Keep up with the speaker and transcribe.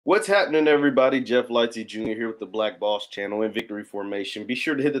What's happening, everybody? Jeff Lightsy Jr. here with the Black Boss channel and Victory Formation. Be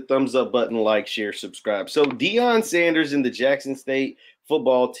sure to hit the thumbs up button, like, share, subscribe. So Deion Sanders and the Jackson State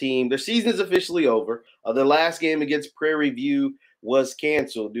football team, their season is officially over. Their last game against Prairie View was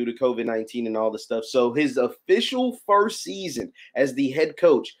canceled due to COVID-19 and all the stuff. So his official first season as the head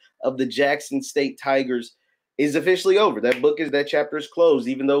coach of the Jackson State Tigers is officially over. That chapter is closed,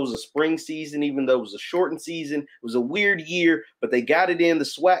 even though it was a spring season, even though it was a shortened season. It was a weird year, but they got it in. The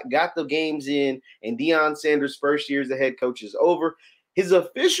SWAC got the games in, and Deion Sanders' first year as the head coach is over. His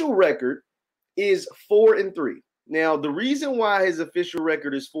official record is 4-3. Now, the reason why his official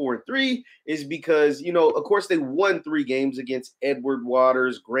record is 4-3 is because, of course, they won 3 games against Edward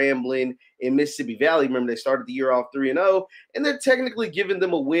Waters, Grambling, and Mississippi Valley. Remember, they started the year off 3-0, and they're technically giving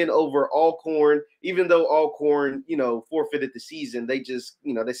them a win over Alcorn, even though Alcorn, forfeited the season. They just,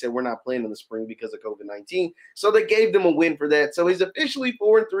 they said we're not playing in the spring because of COVID-19. So they gave them a win for that. So he's officially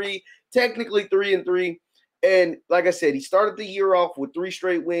 4-3, technically 3-3. And like I said, he started the year off with 3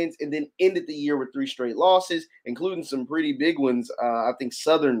 straight wins and then ended the year with 3 straight losses, including some pretty big ones. I think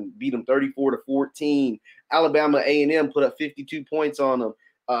Southern beat them 34-14. Alabama A&M put up 52 points on them.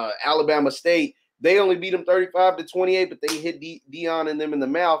 Alabama State, they only beat them 35-28, but they hit Deion and them in the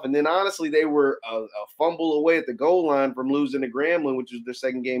mouth. And then, honestly, they were a fumble away at the goal line from losing to Grambling, which was their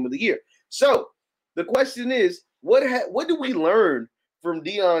second game of the year. So the question is, what do we learn from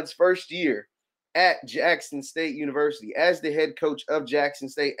Deion's first year at Jackson State University as the head coach of Jackson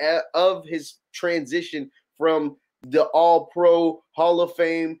State, of his transition from the All-Pro, Hall of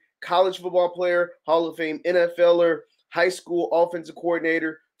Fame college football player, Hall of Fame NFLer, high school offensive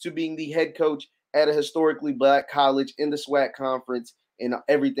coordinator, to being the head coach at a historically black college in the SWAC conference and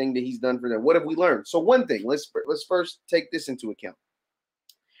everything that he's done for them? What have we learned? So one thing, let's first take this into account.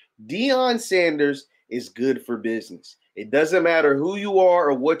 Deion Sanders is good for business. It doesn't matter who you are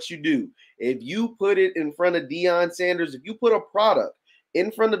or what you do. If you put it in front of Deion Sanders, if you put a product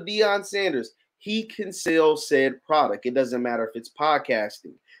in front of Deion Sanders, he can sell said product. It doesn't matter if it's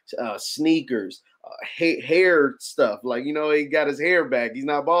podcasting, sneakers, hair stuff. Like, he got his hair back. He's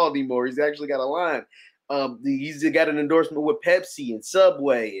not bald anymore. He's actually got a line. He's got an endorsement with Pepsi and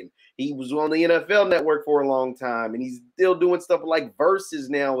Subway, and he was on the NFL Network for a long time, and he's still doing stuff like Versus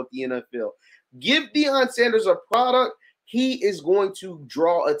now with the NFL. Give Deion Sanders a product, he is going to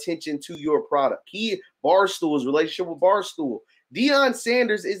draw attention to your product. Barstool's relationship with Barstool. Deion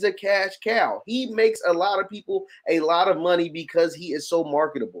Sanders is a cash cow. He makes a lot of people a lot of money because he is so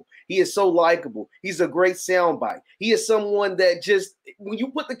marketable. He is so likable. He's a great soundbite. He is someone that just, when you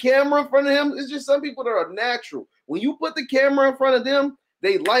put the camera in front of him, it's just some people that are natural. When you put the camera in front of them,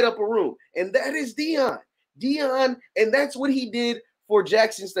 they light up a room. And that is Deion. And that's what he did for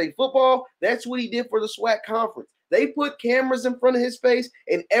Jackson State football. That's what he did for the SWAC conference. They put cameras in front of his face,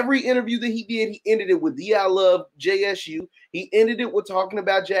 and every interview that he did, he ended it with I love JSU. He ended it with talking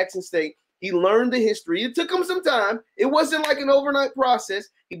about Jackson State. He learned the history. It took him some time. It wasn't like an overnight process,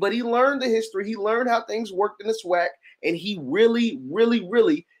 but he learned the history. He learned how things worked in the SWAC, and he really, really,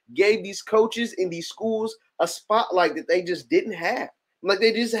 really gave these coaches in these schools a spotlight that they just didn't have. Like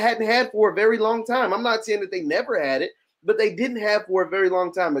they just hadn't had for a very long time. I'm not saying that they never had it, but they didn't have for a very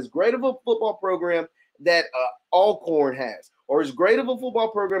long time. As great of a football program that Alcorn has, or as great of a football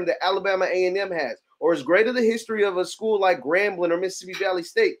program that Alabama A&M has, or as great of the history of a school like Grambling or Mississippi Valley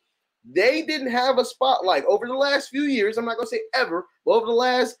State, they didn't have a spotlight over the last few years. I'm not going to say ever, but over the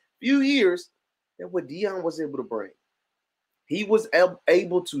last few years, that what Deion was able to bring. He was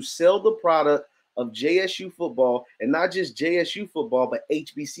able to sell the product of JSU football, and not just JSU football, but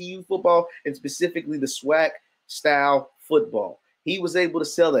HBCU football, and specifically the SWAC style football. He was able to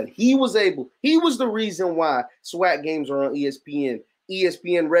sell that. He was the reason why SWAC games are on ESPN,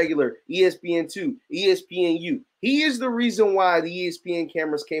 ESPN regular, ESPN2, ESPNU. He is the reason why the ESPN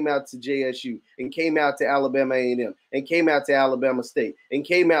cameras came out to JSU and came out to Alabama A&M and came out to Alabama State and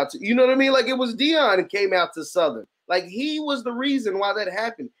came out to, you know what I mean? Like it was Deion and came out to Southern. Like he was the reason why that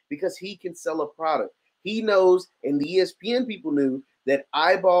happened, because he can sell a product. He knows, and the ESPN people knew, that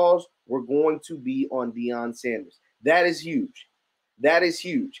eyeballs were going to be on Deion Sanders. That is huge. That is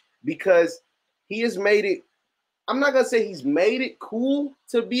huge because he has made it. I'm not going to say he's made it cool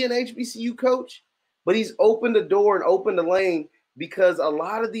to be an HBCU coach, but he's opened the door and opened the lane, because a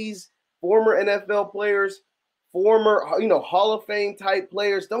lot of these former NFL players, former, Hall of Fame type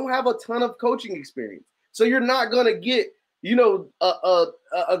players don't have a ton of coaching experience. So you're not going to get,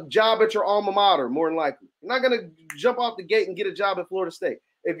 a job at your alma mater, more than likely. You're not going to jump off the gate and get a job at Florida State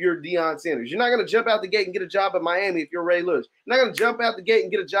if you're Deion Sanders. You're not going to jump out the gate and get a job at Miami if you're Ray Lewis. You're not going to jump out the gate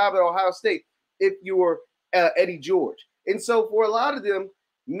and get a job at Ohio State if you're Eddie George. And so for a lot of them,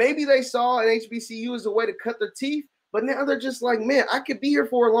 Maybe they saw an HBCU as a way to cut their teeth, but now they're just like, man, I could be here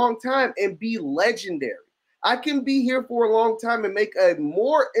for a long time and be legendary. I can be here for a long time and make a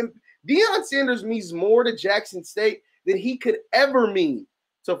more – Deion Sanders means more to Jackson State than he could ever mean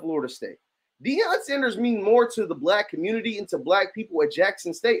to Florida State. Deion Sanders means more to the black community and to black people at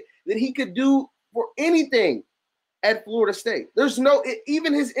Jackson State than he could do for anything at Florida State. There's no –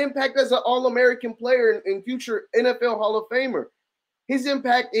 even his impact as an All-American player and future NFL Hall of Famer, his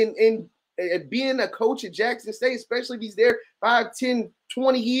impact in being a coach at Jackson State, especially if he's there 5, 10,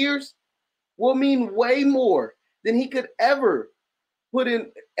 20 years, will mean way more than he could ever put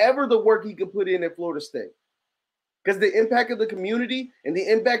in, ever the work he could put in at Florida State. Because the impact of the community and the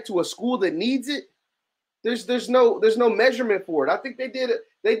impact to a school that needs it, there's no measurement for it. I think they did.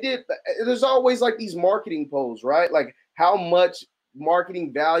 There's always like these marketing polls, right? Like how much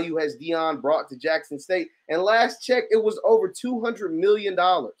marketing value has Deion brought to Jackson State? And last check, it was over $200 million.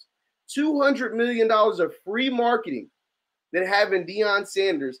 $200 million of free marketing that having Deion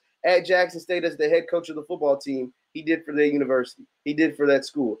Sanders at Jackson State as the head coach of the football team, he did for their university. He did for that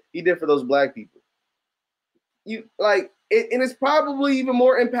school. He did for those black people. And it's probably even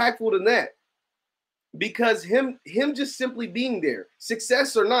more impactful than that, because him just simply being there,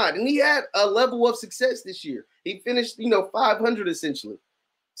 success or not, and he had a level of success this year. He finished, 500 essentially.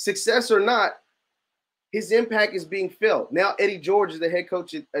 Success or not, his impact is being felt. Now Eddie George is the head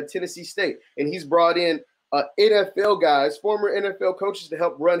coach at Tennessee State, and he's brought in NFL guys, former NFL coaches, to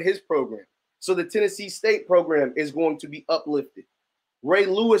help run his program. So the Tennessee State program is going to be uplifted. Ray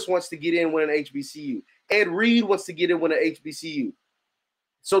Lewis wants to get in with an HBCU. Ed Reed wants to get in with an HBCU.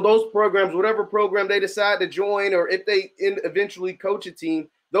 So those programs, whatever program they decide to join, or if they eventually coach a team,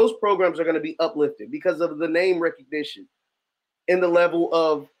 those programs are going to be uplifted because of the name recognition and the level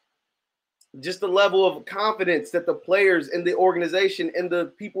of confidence that the players in the organization and the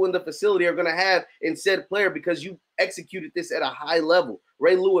people in the facility are going to have in said player, because you executed this at a high level.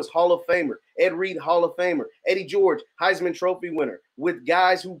 Ray Lewis, Hall of Famer. Ed Reed, Hall of Famer. Eddie George, Heisman Trophy winner, with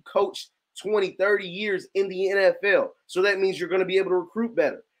guys who coached 20, 30 years in the NFL. So that means you're going to be able to recruit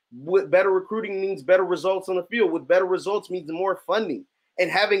better. With better recruiting means better results on the field. With better results means more funding. And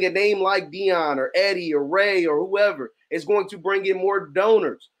having a name like Deion or Eddie or Ray or whoever is going to bring in more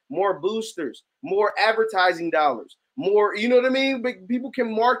donors, more boosters, more advertising dollars, more, you know what I mean? But people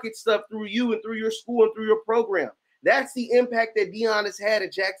can market stuff through you and through your school and through your program. That's the impact that Deion has had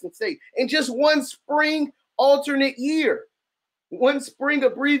at Jackson State in just one spring alternate year. One spring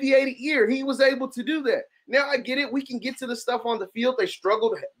abbreviated year, he was able to do that. Now I get it. We can get to the stuff on the field. They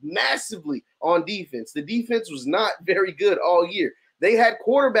struggled massively on defense. The defense was not very good all year. They had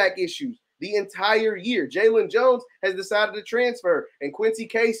quarterback issues the entire year. Jalen Jones has decided to transfer, and Quincy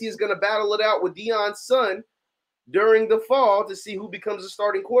Casey is going to battle it out with Deion's son during the fall to see who becomes a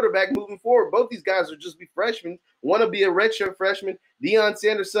starting quarterback moving forward. Both these guys will just be freshmen. One will be a redshirt freshman. Deion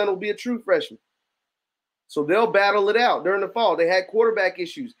Sanders' son will be a true freshman. So they'll battle it out during the fall. They had quarterback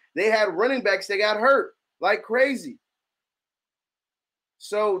issues. They had running backs that got hurt like crazy.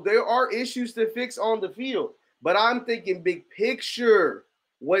 So there are issues to fix on the field. But I'm thinking big picture,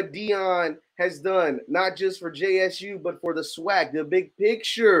 what Deion has done, not just for JSU, but for the SWAC. The big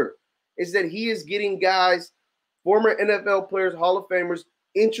picture is that he is getting guys, former NFL players, Hall of Famers,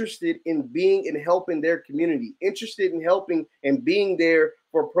 interested in being and helping their community, interested in helping and being there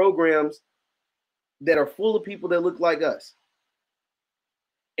for programs that are full of people that look like us.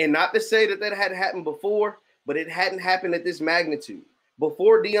 And not to say that that hadn't happened before, but it hadn't happened at this magnitude.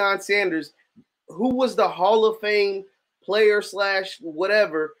 Before Deion Sanders, who was the Hall of Fame player /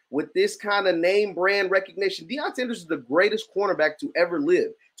 whatever with this kind of name brand recognition? Deion Sanders is the greatest cornerback to ever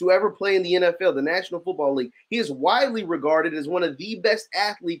live, to ever play in the NFL, the National Football League. He is widely regarded as one of the best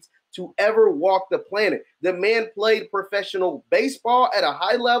athletes to ever walk the planet. The man played professional baseball at a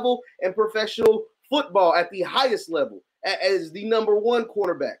high level and professional football at the highest level as the #1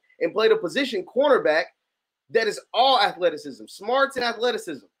 cornerback, and played a position cornerback that is all athleticism, smarts and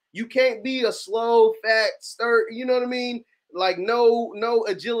athleticism. You can't be a slow, fat, you know what I mean? Like no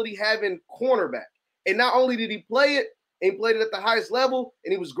agility having cornerback. And not only did he play it, and he played it at the highest level,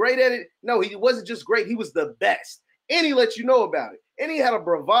 and he was great at it. No, he wasn't just great. He was the best. And he let you know about it. And he had a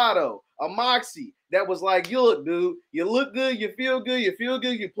bravado, a moxie that was like, you look, dude, you look good, you feel good, you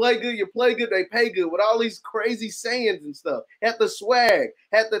play good, they pay good, with all these crazy sayings and stuff. Had the swag,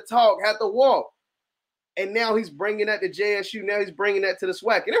 had the talk, had the walk. And now he's bringing that to JSU. Now he's bringing that to the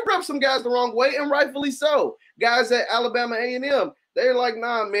SWAC. And it rubbed some guys the wrong way, and rightfully so. Guys at Alabama A&M, they're like,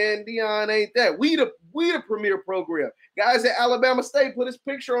 nah, man, Deion ain't that. We the premier program. Guys at Alabama State put his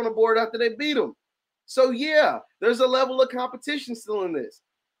picture on the board after they beat him. So, yeah, there's a level of competition still in this.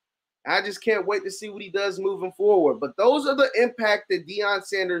 I just can't wait to see what he does moving forward. But those are the impact that Deion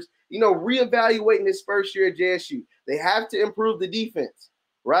Sanders, reevaluating his first year at JSU. They have to improve the defense,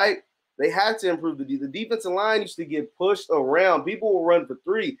 right? They have to improve the defensive line used to get pushed around. People will run for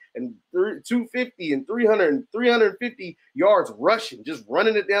 250 and 300 and 350 yards rushing, just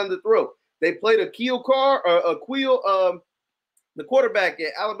running it down the throat. They played Akil, the quarterback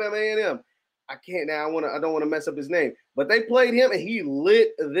at Alabama A&M. I don't want to mess up his name, but they played him and he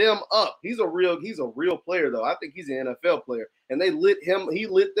lit them up. He's a real player though. I think he's an NFL player, and he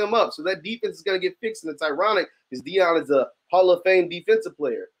lit them up. So that defense is going to get fixed, and it's ironic because Deion is a Hall of Fame defensive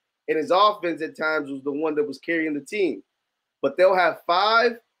player, and his offense at times was the one that was carrying the team. But they'll have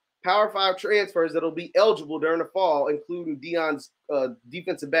 5 Power 5 transfers that'll be eligible during the fall, including Deion's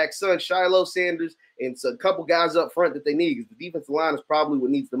defensive back son, Shiloh Sanders, and a couple guys up front that they need because the defensive line is probably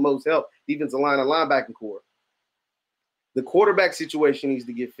what needs the most help, defensive line and linebacking core. The quarterback situation needs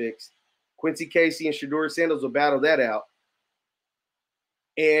to get fixed. Quincy Casey and Shedeur Sanders will battle that out.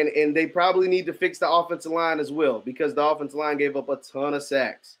 And they probably need to fix the offensive line as well because the offensive line gave up a ton of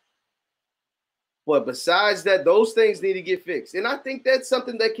sacks. But besides that, those things need to get fixed. And I think that's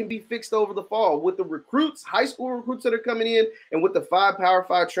something that can be fixed over the fall with the recruits, high school recruits that are coming in, and with the 5 Power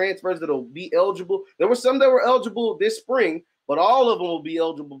 5 transfers that will be eligible. There were some that were eligible this spring, but all of them will be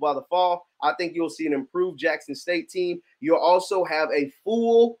eligible by the fall. I think you'll see an improved Jackson State team. You'll also have a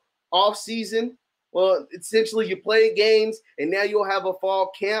full offseason. Well, essentially you play games, and now you'll have a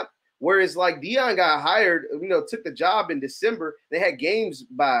fall camp. Whereas like Deion got hired, took the job in December. They had games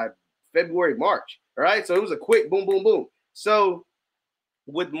by February, March. All right. So it was a quick boom, boom, boom. So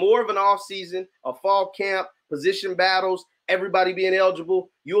with more of an off season, a fall camp, position battles, everybody being eligible,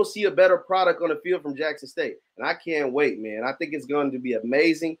 you'll see a better product on the field from Jackson State. And I can't wait, man. I think it's going to be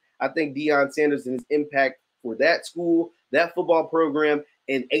amazing. I think Deion Sanders and his impact for that school, that football program,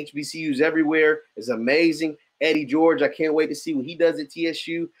 and HBCUs everywhere is amazing. Eddie George, I can't wait to see what he does at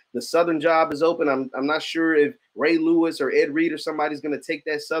TSU. The Southern job is open. I'm not sure if Ray Lewis or Ed Reed or somebody's going to take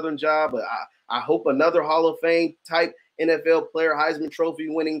that Southern job, but I hope another Hall of Fame type NFL player, Heisman Trophy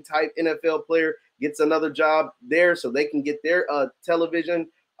winning type NFL player gets another job there so they can get their television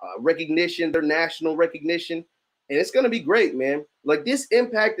recognition, their national recognition. And it's going to be great, man. Like this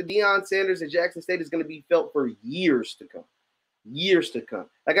impact of Deion Sanders at Jackson State is going to be felt for years to come. Years to come.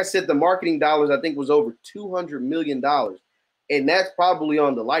 Like I said, the marketing dollars, I think, was over $200 million. And that's probably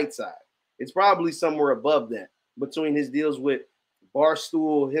on the light side. It's probably somewhere above that between his deals with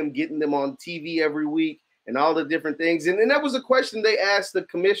Barstool, him getting them on TV every week, and all the different things. And that was a question they asked the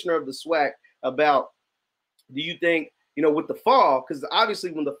commissioner of the SWAC about, do you think, with the fall, because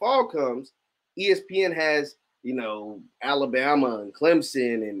obviously when the fall comes, ESPN has, Alabama and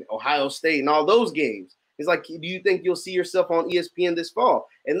Clemson and Ohio State and all those games. It's like, do you think you'll see yourself on ESPN this fall?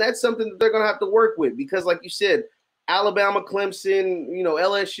 And that's something that they're going to have to work with because, like you said, Alabama, Clemson,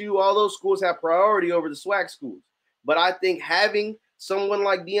 LSU, all those schools have priority over the SWAC schools. But I think having someone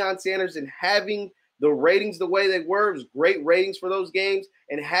like Deion Sanders and having the ratings the way they were, it was great ratings for those games,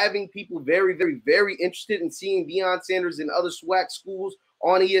 and having people very, very, very interested in seeing Deion Sanders in other SWAC schools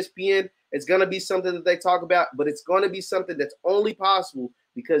on ESPN, it's going to be something that they talk about, but it's going to be something that's only possible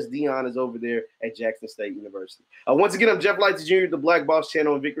because Deion is over there at Jackson State University. Once again, I'm Jeff Lightsy Jr., the Black Boss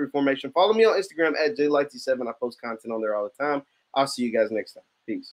Channel and Victory Formation. Follow me on Instagram at JLightsy7. I post content on there all the time. I'll see you guys next time. Peace.